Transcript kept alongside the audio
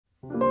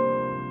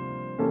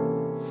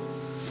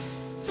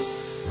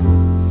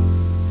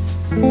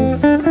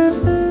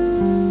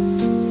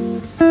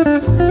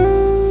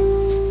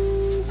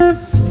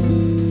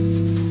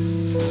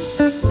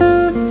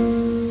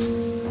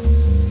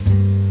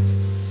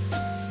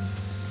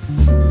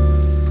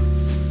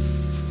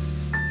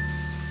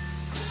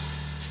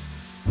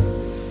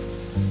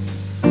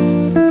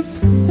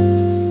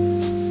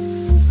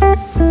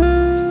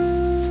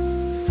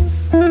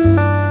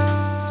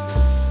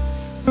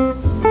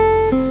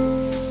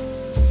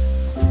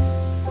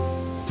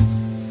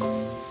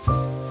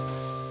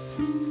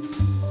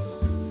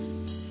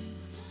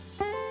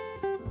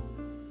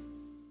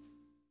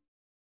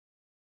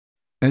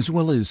As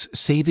well as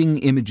saving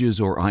images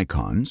or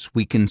icons,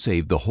 we can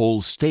save the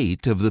whole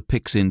state of the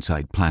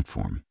PixInsight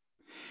platform.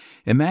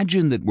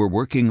 Imagine that we're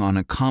working on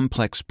a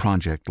complex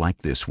project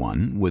like this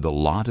one with a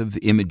lot of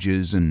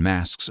images and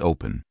masks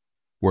open.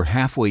 We're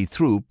halfway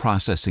through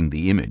processing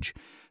the image,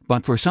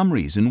 but for some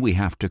reason we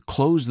have to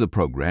close the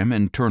program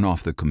and turn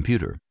off the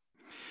computer.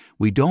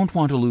 We don't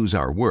want to lose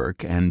our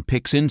work, and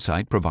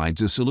PixInsight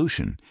provides a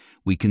solution.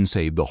 We can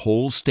save the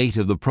whole state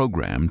of the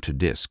program to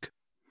disk.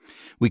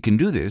 We can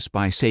do this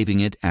by saving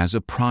it as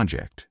a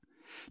project.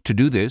 To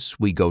do this,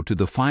 we go to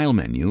the File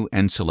menu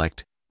and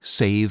select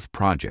Save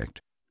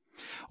Project.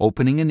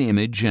 Opening an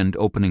image and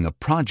opening a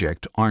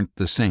project aren't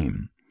the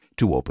same.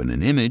 To open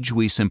an image,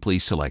 we simply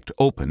select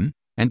Open,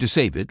 and to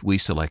save it, we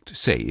select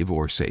Save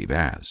or Save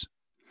As.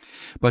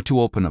 But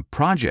to open a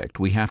project,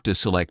 we have to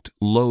select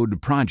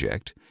Load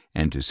Project,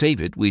 and to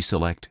save it, we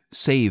select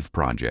Save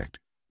Project.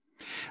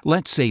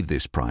 Let's save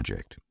this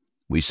project.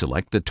 We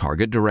select the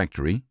target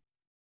directory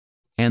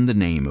and the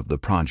name of the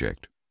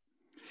project.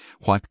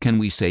 What can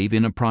we save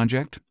in a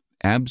project?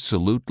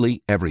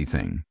 Absolutely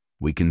everything.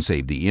 We can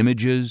save the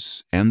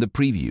images and the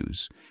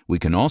previews. We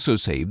can also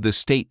save the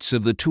states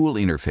of the tool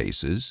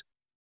interfaces,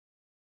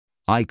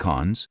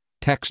 icons,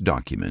 text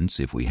documents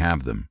if we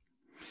have them.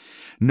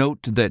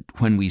 Note that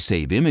when we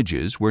save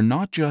images, we're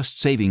not just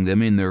saving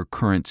them in their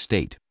current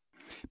state.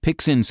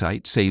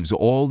 PixInsight saves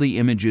all the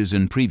images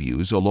and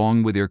previews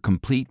along with their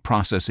complete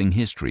processing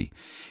history.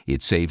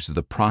 It saves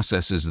the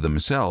processes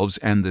themselves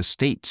and the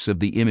states of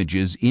the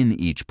images in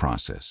each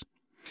process.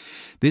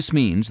 This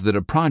means that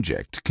a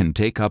project can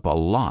take up a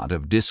lot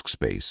of disk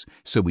space,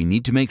 so we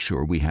need to make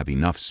sure we have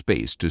enough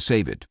space to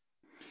save it.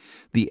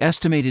 The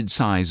estimated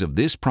size of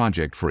this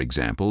project, for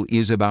example,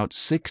 is about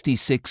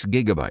 66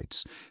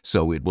 gigabytes,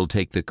 so it will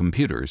take the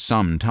computer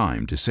some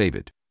time to save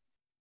it.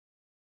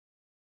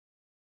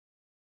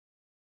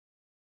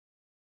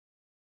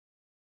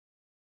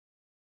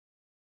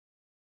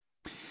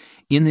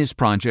 In this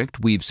project,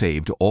 we've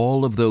saved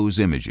all of those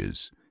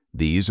images.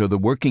 These are the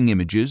working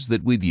images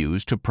that we've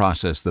used to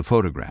process the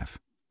photograph.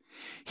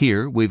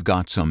 Here we've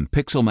got some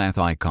pixel math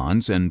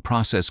icons and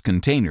process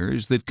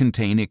containers that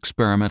contain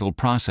experimental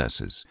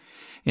processes.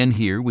 And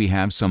here we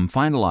have some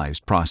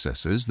finalized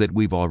processes that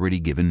we've already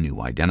given new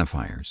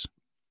identifiers.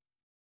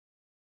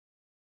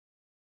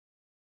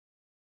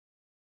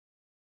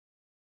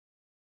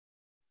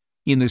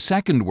 In the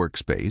second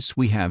workspace,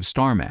 we have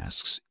star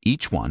masks,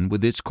 each one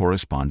with its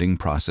corresponding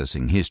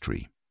processing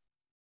history.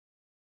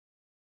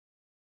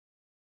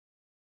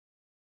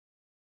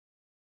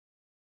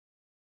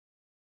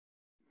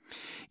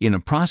 In a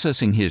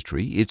processing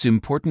history, it's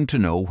important to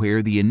know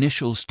where the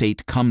initial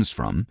state comes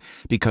from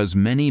because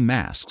many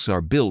masks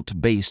are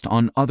built based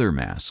on other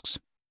masks.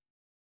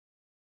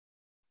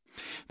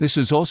 This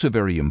is also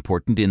very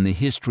important in the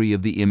history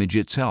of the image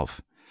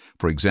itself.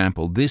 For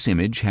example, this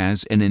image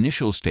has an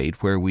initial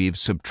state where we've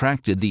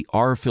subtracted the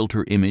R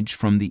filter image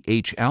from the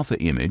H alpha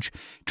image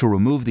to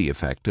remove the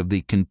effect of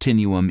the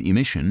continuum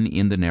emission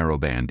in the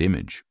narrowband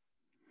image.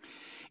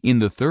 In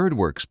the third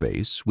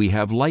workspace, we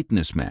have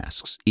lightness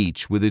masks,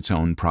 each with its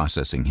own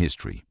processing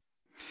history.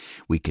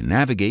 We can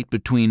navigate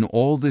between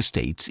all the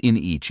states in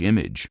each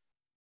image.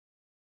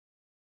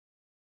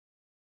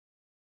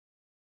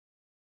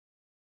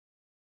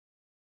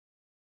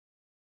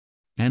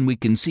 And we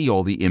can see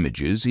all the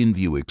images in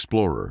View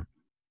Explorer.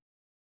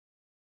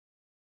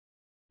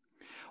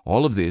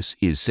 All of this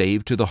is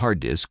saved to the hard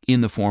disk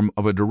in the form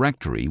of a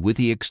directory with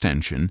the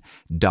extension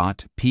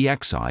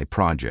 .pxi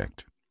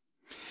project.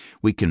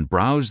 We can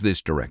browse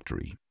this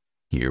directory.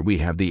 Here we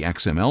have the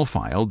XML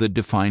file that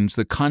defines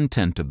the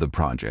content of the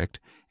project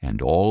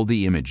and all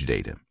the image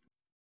data.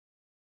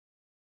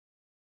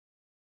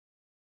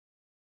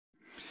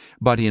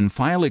 But in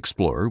File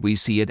Explorer, we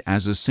see it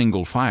as a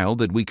single file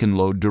that we can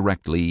load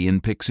directly in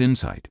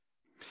PixInsight.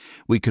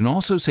 We can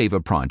also save a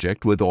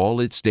project with all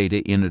its data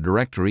in a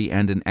directory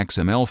and an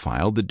XML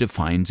file that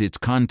defines its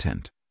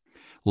content.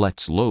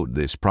 Let's load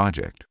this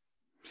project.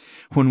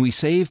 When we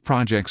save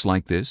projects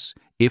like this,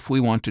 if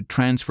we want to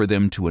transfer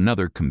them to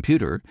another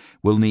computer,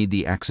 we'll need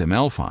the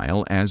XML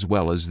file as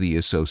well as the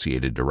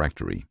associated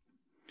directory.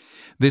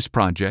 This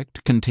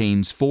project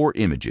contains 4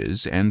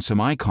 images and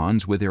some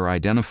icons with their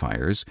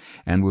identifiers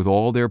and with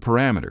all their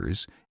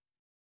parameters,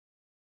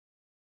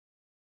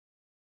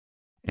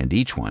 and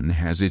each one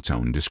has its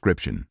own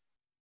description.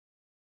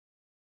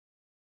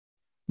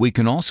 We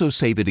can also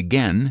save it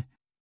again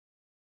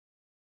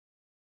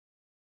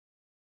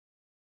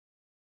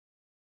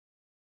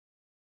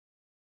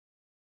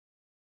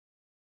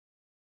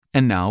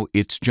and now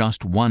it's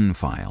just one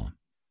file.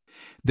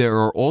 There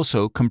are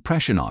also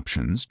compression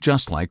options,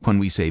 just like when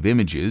we save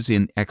images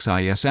in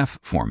XISF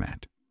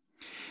format.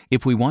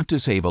 If we want to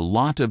save a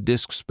lot of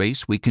disk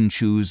space, we can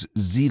choose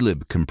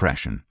zlib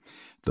compression.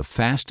 The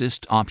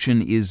fastest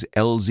option is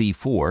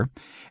LZ4,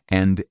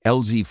 and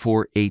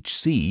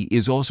LZ4HC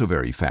is also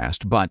very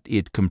fast, but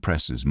it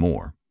compresses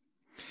more.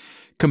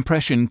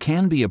 Compression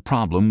can be a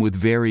problem with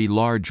very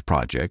large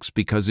projects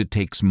because it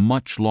takes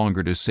much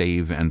longer to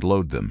save and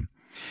load them.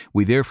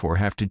 We therefore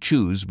have to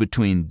choose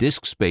between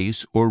disk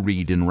space or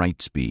read and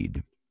write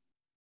speed.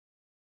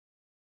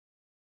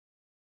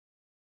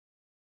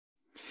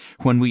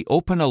 When we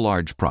open a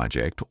large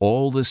project,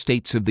 all the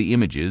states of the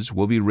images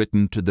will be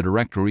written to the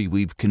directory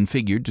we've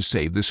configured to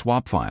save the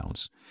swap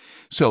files.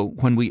 So,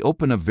 when we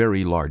open a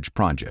very large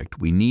project,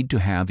 we need to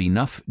have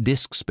enough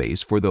disk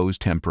space for those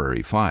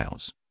temporary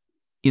files.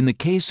 In the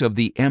case of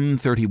the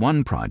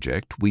M31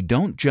 project, we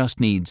don't just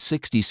need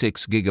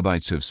 66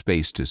 gigabytes of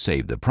space to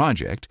save the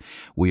project,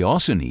 we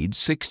also need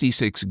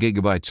 66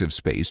 gigabytes of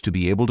space to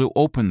be able to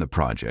open the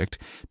project,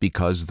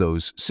 because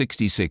those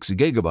 66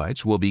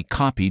 gigabytes will be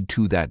copied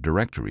to that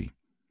directory.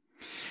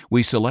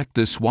 We select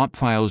the Swap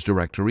Files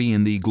directory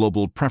in the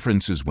Global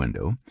Preferences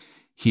window,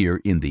 here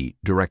in the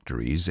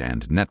Directories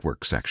and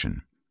Network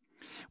section.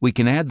 We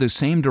can add the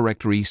same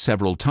directory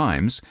several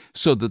times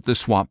so that the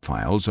swap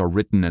files are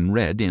written and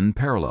read in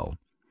parallel.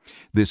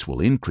 This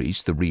will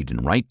increase the read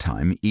and write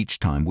time each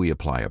time we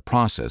apply a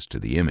process to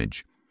the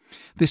image.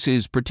 This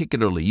is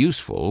particularly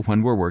useful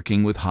when we're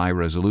working with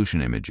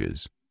high-resolution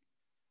images.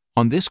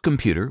 On this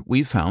computer,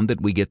 we've found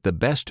that we get the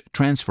best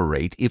transfer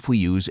rate if we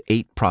use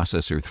 8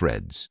 processor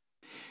threads.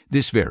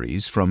 This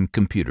varies from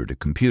computer to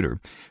computer,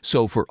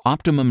 so for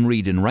optimum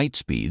read and write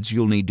speeds,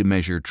 you'll need to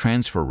measure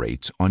transfer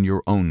rates on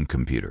your own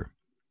computer.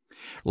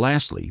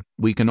 Lastly,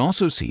 we can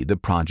also see the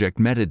project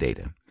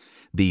metadata.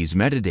 These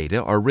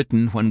metadata are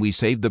written when we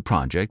save the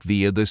project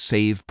via the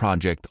Save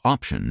Project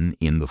option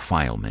in the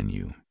File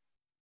menu.